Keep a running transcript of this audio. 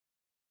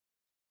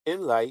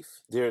In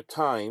life, there are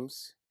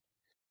times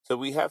that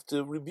we have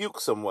to rebuke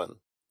someone.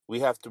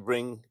 We have to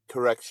bring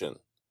correction.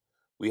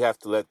 We have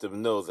to let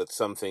them know that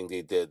something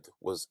they did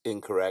was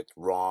incorrect,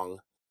 wrong,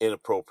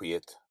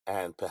 inappropriate,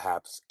 and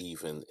perhaps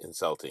even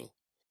insulting.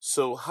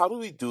 So, how do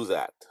we do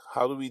that?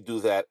 How do we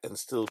do that and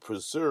still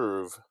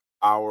preserve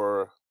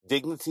our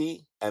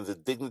dignity and the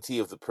dignity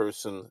of the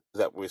person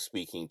that we're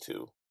speaking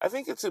to? I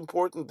think it's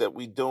important that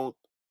we don't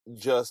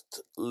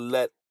just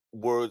let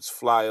words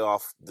fly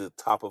off the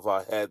top of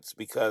our heads,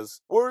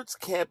 because words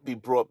can't be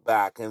brought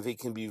back and they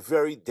can be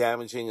very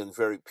damaging and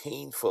very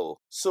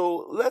painful.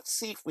 So let's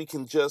see if we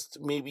can just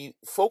maybe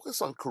focus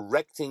on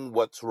correcting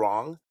what's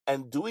wrong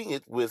and doing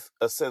it with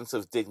a sense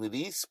of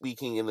dignity,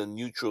 speaking in a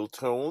neutral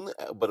tone,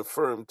 but a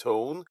firm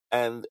tone,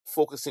 and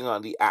focusing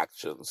on the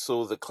action.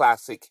 So the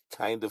classic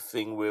kind of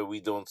thing where we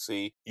don't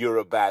say you're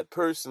a bad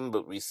person,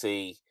 but we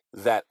say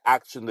that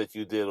action that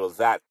you did or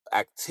that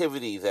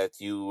activity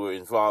that you were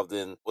involved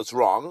in was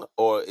wrong,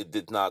 or it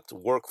did not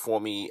work for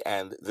me,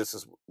 and this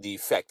is the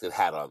effect it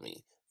had on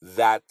me.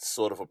 That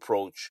sort of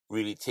approach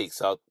really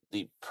takes out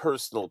the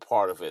personal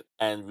part of it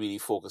and really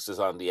focuses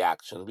on the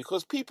action,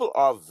 because people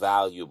are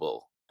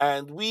valuable.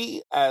 And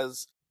we,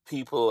 as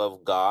people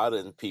of God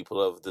and people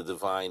of the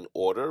divine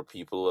order,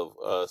 people of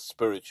a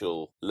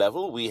spiritual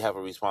level, we have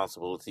a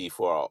responsibility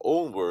for our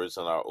own words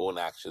and our own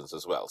actions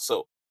as well.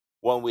 So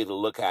one way to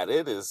look at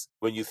it is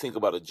when you think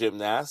about a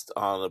gymnast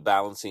on a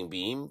balancing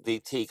beam, they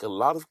take a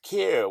lot of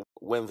care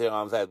when they're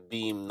on that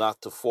beam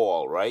not to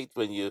fall, right?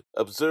 When you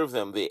observe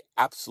them, they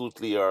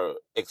absolutely are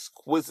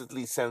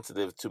exquisitely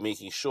sensitive to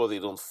making sure they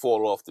don't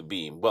fall off the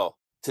beam. Well,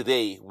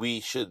 today we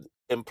should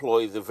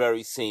employ the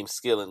very same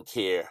skill and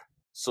care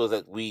so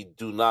that we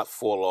do not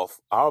fall off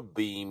our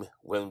beam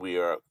when we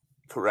are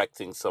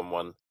correcting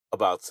someone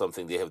about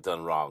something they have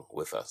done wrong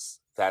with us.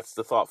 That's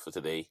the thought for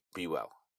today. Be well.